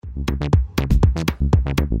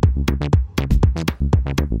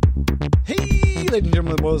Hey, ladies and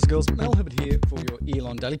gentlemen, boys and girls, Mel Hibbert here for your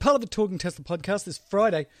Elon Daily, part of the Talking Tesla podcast. This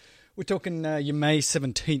Friday, we're talking your May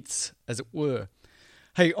 17th, as it were.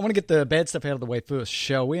 Hey, I want to get the bad stuff out of the way first,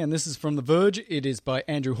 shall we? And this is from The Verge. It is by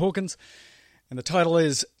Andrew Hawkins, and the title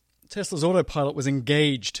is Tesla's Autopilot was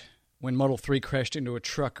engaged when Model 3 crashed into a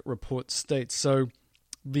truck, report states. So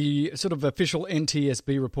the sort of official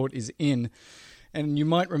NTSB report is in, and you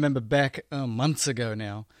might remember back months ago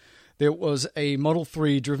now, there was a Model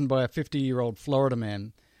 3 driven by a 50-year-old Florida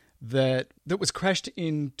man that was crashed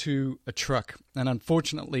into a truck, and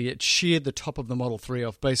unfortunately it sheared the top of the Model 3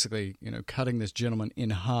 off, basically, cutting this gentleman in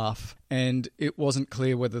half. And it wasn't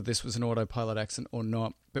clear whether this was an autopilot accident or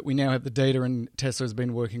not, but we now have the data, and Tesla has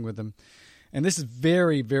been working with them. And this is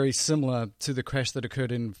very, very similar to the crash that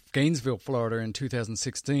occurred in Gainesville, Florida in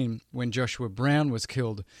 2016, when Joshua Brown was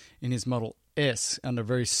killed in his Model S under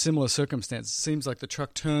very similar circumstances. It seems like the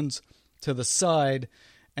truck turns to the side,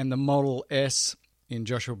 and the Model S, in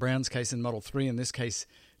Joshua Brown's case, in Model 3 in this case,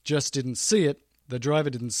 just didn't see it. The driver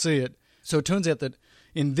didn't see it. So it turns out that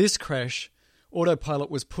in this crash,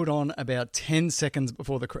 autopilot was put on about 10 seconds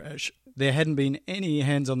before the crash. There hadn't been any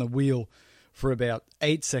hands on the wheel for about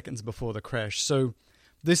 8 seconds before the crash. So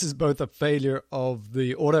this is both a failure of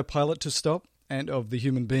the autopilot to stop and of the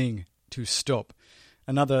human being to stop.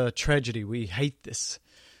 Another tragedy. We hate this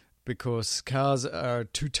because cars are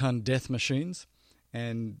 2-ton death machines,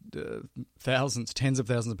 and thousands, tens of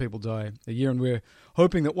thousands of people die a year, and we're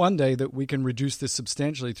hoping that one day that we can reduce this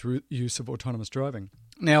substantially through use of autonomous driving.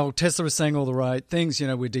 Now, Tesla is saying all the right things.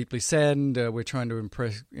 We're deeply saddened. We're trying to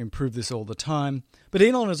improve this all the time. But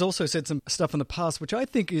Elon has also said some stuff in the past which I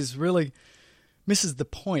think is really misses the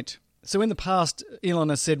point. So in the past, Elon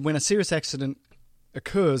has said when a serious accident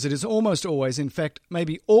occurs, it is almost always, in fact,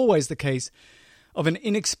 maybe always the case of an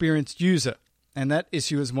inexperienced user. And that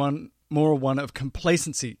issue is one of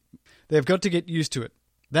complacency. They've got to get used to it.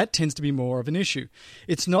 That tends to be more of an issue.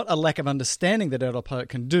 It's not a lack of understanding that autopilot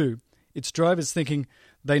can do. It's drivers thinking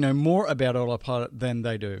they know more about autopilot than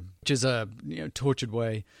they do, which is a tortured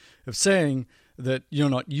way of saying that you're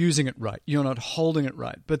not using it right, you're not holding it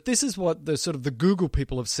right. But this is what the Google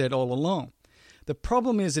people have said all along. The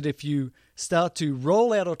problem is that if you start to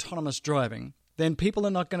roll out autonomous driving, then people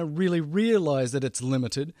are not going to really realize that it's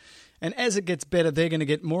limited. And as it gets better, they're going to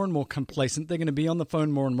get more and more complacent. They're going to be on the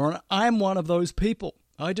phone more and more. And I'm one of those people.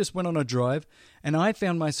 I just went on a drive and I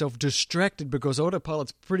found myself distracted because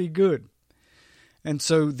autopilot's pretty good. And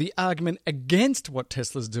so the argument against what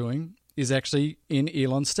Tesla's doing is actually in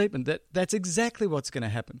Elon's statement. That's exactly what's going to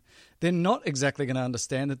happen. They're not exactly going to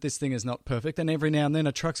understand that this thing is not perfect. And every now and then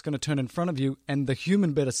a truck's going to turn in front of you and the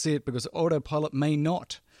human better see it because autopilot may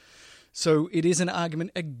not. So it is an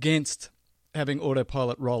argument against having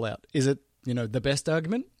autopilot roll out. Is it, the best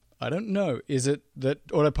argument? I don't know. Is it that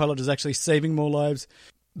autopilot is actually saving more lives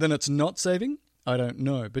than it's not saving? I don't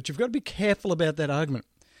know. But you've got to be careful about that argument.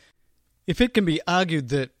 If it can be argued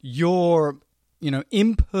that your,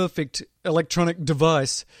 imperfect electronic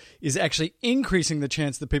device is actually increasing the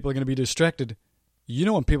chance that people are going to be distracted, you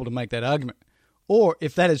don't want people to make that argument. Or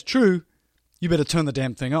if that is true, you better turn the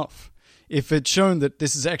damn thing off. If it's shown that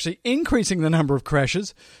this is actually increasing the number of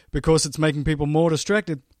crashes because it's making people more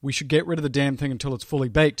distracted, we should get rid of the damn thing until it's fully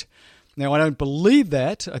baked. Now, I don't believe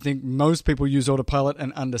that. I think most people use autopilot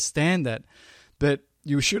and understand that. But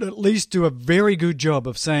you should at least do a very good job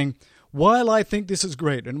of saying, while I think this is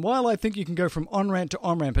great, and while I think you can go from on-ramp to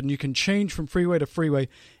on-ramp and you can change from freeway to freeway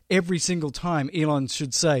every single time, Elon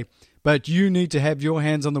should say, but you need to have your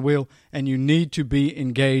hands on the wheel and you need to be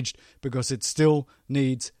engaged because it still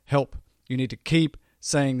needs help. You need to keep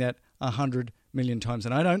saying that 100 million times.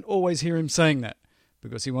 And I don't always hear him saying that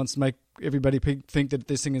because he wants to make everybody think that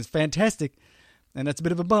this thing is fantastic. And that's a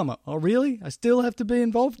bit of a bummer. Oh, really? I still have to be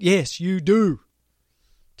involved? Yes, you do.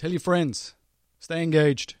 Tell your friends. Stay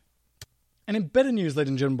engaged. And in better news, ladies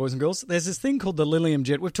and gentlemen, boys and girls, there's this thing called the Lilium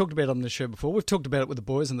jet. We've talked about it on this show before. We've talked about it with the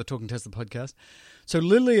boys on the Talking Tesla podcast. So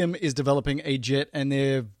Lilium is developing a jet and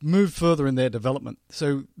they've moved further in their development.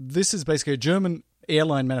 So this is basically a German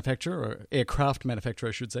airline manufacturer, or aircraft manufacturer,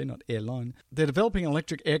 I should say, not airline. They're developing an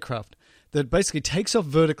electric aircraft that basically takes off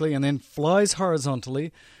vertically and then flies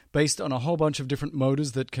horizontally based on a whole bunch of different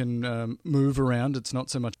motors that can move around. It's not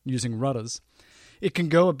so much using rudders. It can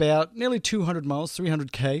go about nearly 200 miles,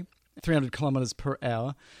 300 kilometers per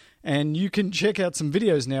hour. And you can check out some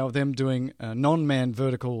videos now of them doing non-manned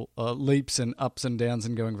vertical leaps and ups and downs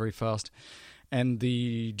and going very fast. And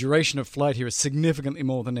the duration of flight here is significantly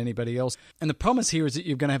more than anybody else. And the promise here is that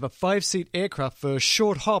you're going to have a 5-seat aircraft for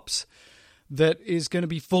short hops that is going to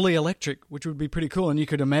be fully electric, which would be pretty cool. And you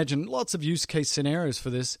could imagine lots of use case scenarios for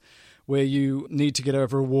this, where you need to get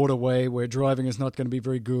over a waterway where driving is not going to be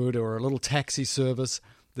very good, or a little taxi service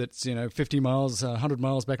that's 50 miles, 100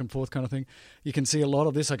 miles back and forth kind of thing. You can see a lot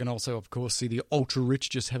of this. I can also, of course, see the ultra-rich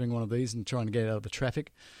just having one of these and trying to get out of the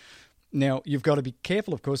traffic. Now, you've got to be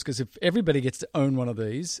careful, of course, because if everybody gets to own one of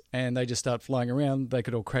these and they just start flying around, they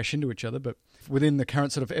could all crash into each other. But within the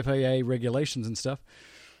current sort of FAA regulations and stuff,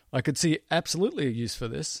 I could see absolutely a use for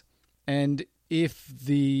this. And if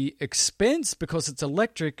the expense, because it's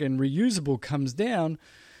electric and reusable, comes down,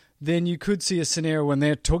 then you could see a scenario when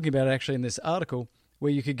they're talking about it actually in this article,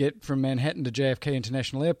 where you could get from Manhattan to JFK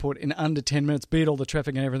International Airport in under 10 minutes, beat all the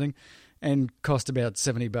traffic and everything, and cost about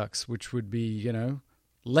 $70, which would be,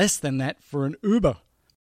 less than that for an Uber.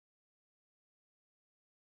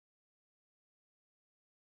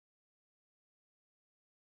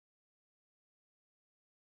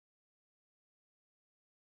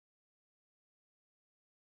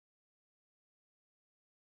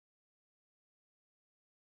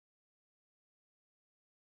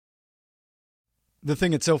 The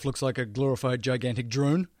thing itself looks like a glorified gigantic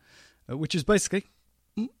drone, which is basically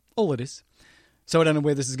all it is. So I don't know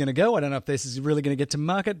where this is going to go. I don't know if this is really going to get to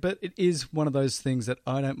market, but it is one of those things that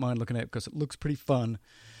I don't mind looking at because it looks pretty fun.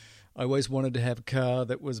 I always wanted to have a car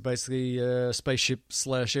that was basically a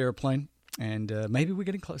spaceship/airplane, and maybe we're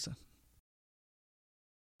getting closer.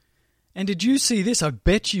 And did you see this? I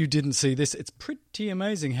bet you didn't see this. It's pretty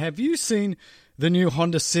amazing. Have you seen the new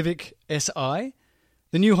Honda Civic Si?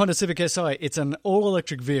 The new Honda Civic Si, it's an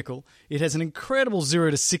all-electric vehicle. It has an incredible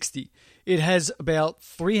 0 to 60. It has about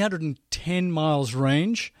 310 miles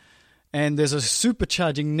range, and there's a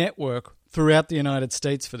supercharging network throughout the United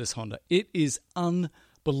States for this Honda. It is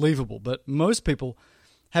unbelievable, but most people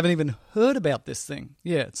haven't even heard about this thing.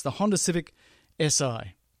 Yeah, it's the Honda Civic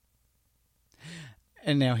Si.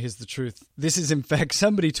 And now here's the truth. This is, in fact,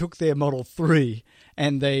 somebody took their Model 3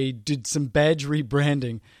 and they did some badge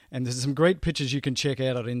rebranding. And there's some great pictures you can check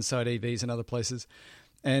out at Inside EVs and other places.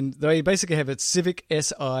 And they basically have it Civic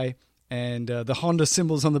Si and the Honda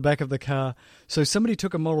symbols on the back of the car. So somebody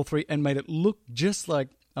took a Model 3 and made it look just like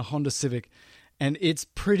a Honda Civic. And it's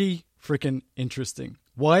pretty freaking interesting.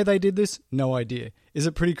 Why they did this? No idea. Is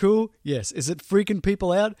it pretty cool? Yes. Is it freaking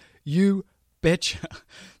people out? You betcha.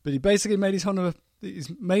 But he basically made his Honda...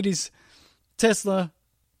 He's made his Tesla,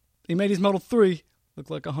 he made his Model 3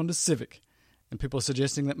 look like a Honda Civic. And people are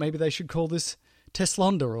suggesting that maybe they should call this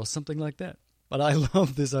Teslonda or something like that. But I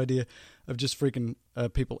love this idea of just freaking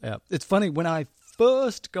people out. It's funny, when I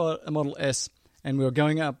first got a Model S and we were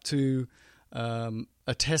going up to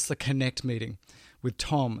a Tesla Connect meeting with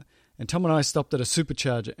Tom, and Tom and I stopped at a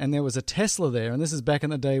supercharger, and there was a Tesla there, and this is back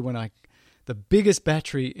in the day when the biggest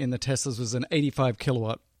battery in the Teslas was an 85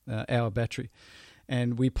 kilowatt hour battery.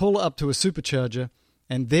 And we pull up to a supercharger,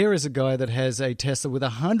 and there is a guy that has a Tesla with a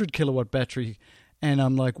 100 kilowatt battery. And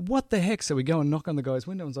I'm like, what the heck? So we go and knock on the guy's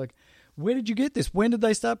window and it's like, where did you get this? When did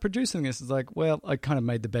they start producing this? It's like, well, I kind of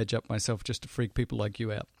made the badge up myself just to freak people like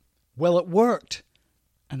you out. Well, it worked,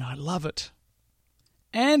 and I love it.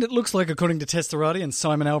 And it looks like, according to Teslarati and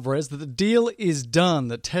Simon Alvarez, that the deal is done,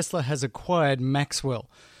 that Tesla has acquired Maxwell.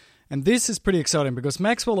 And this is pretty exciting because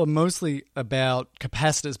Maxwell are mostly about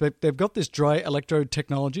capacitors, but they've got this dry electrode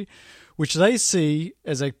technology, which they see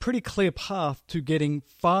as a pretty clear path to getting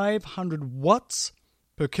 500 watts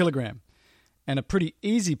per kilogram, and a pretty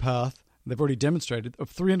easy path, they've already demonstrated, of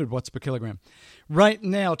 300 watts per kilogram. Right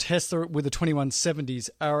now, Tesla with the 2170s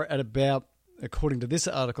are at about, according to this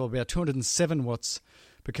article, about 207 watts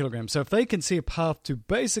per kilogram. So if they can see a path to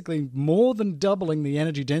basically more than doubling the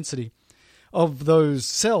energy density of those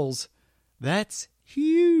cells, that's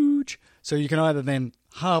huge. So you can either then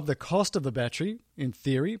halve the cost of the battery, in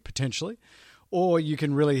theory, potentially, or you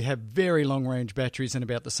can really have very long-range batteries in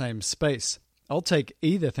about the same space. I'll take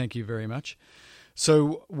either, thank you very much.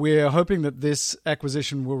 So we're hoping that this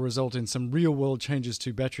acquisition will result in some real-world changes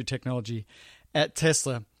to battery technology at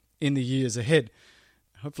Tesla in the years ahead.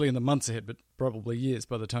 Hopefully in the months ahead, but probably years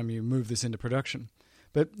by the time you move this into production.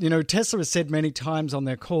 But, Tesla has said many times on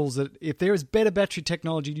their calls that if there is better battery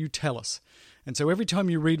technology, you tell us. And so every time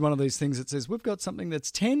you read one of these things, it says, we've got something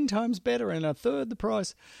that's 10 times better and a third the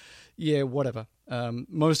price. Yeah, whatever.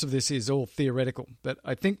 Most of this is all theoretical. But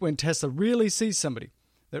I think when Tesla really sees somebody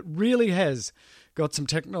that really has got some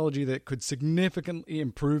technology that could significantly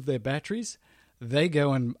improve their batteries, they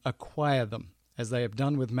go and acquire them, as they have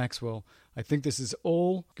done with Maxwell. I think this is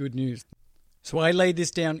all good news. So I laid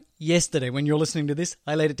this down yesterday. When you're listening to this,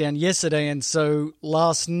 I laid it down yesterday. And so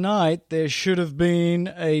last night, there should have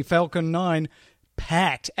been a Falcon 9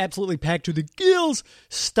 packed, absolutely packed to the gills,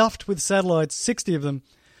 stuffed with satellites, 60 of them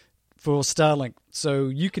for Starlink. So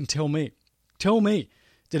you can tell me,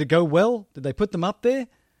 did it go well? Did they put them up there?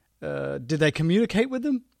 Did they communicate with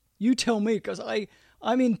them? You tell me, because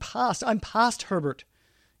I'm past Herbert.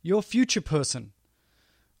 You're future person.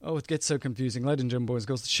 Oh, it gets so confusing. Ladies and gentlemen, boys and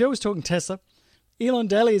girls, the show is Talking Tesla. Elon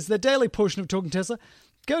Daily is the daily portion of Talking Tesla.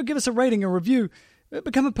 Go give us a rating, a review.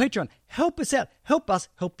 Become a Patreon. Help us out. Help us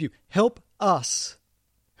help you. Help us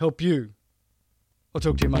help you. I'll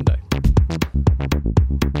talk to you Monday.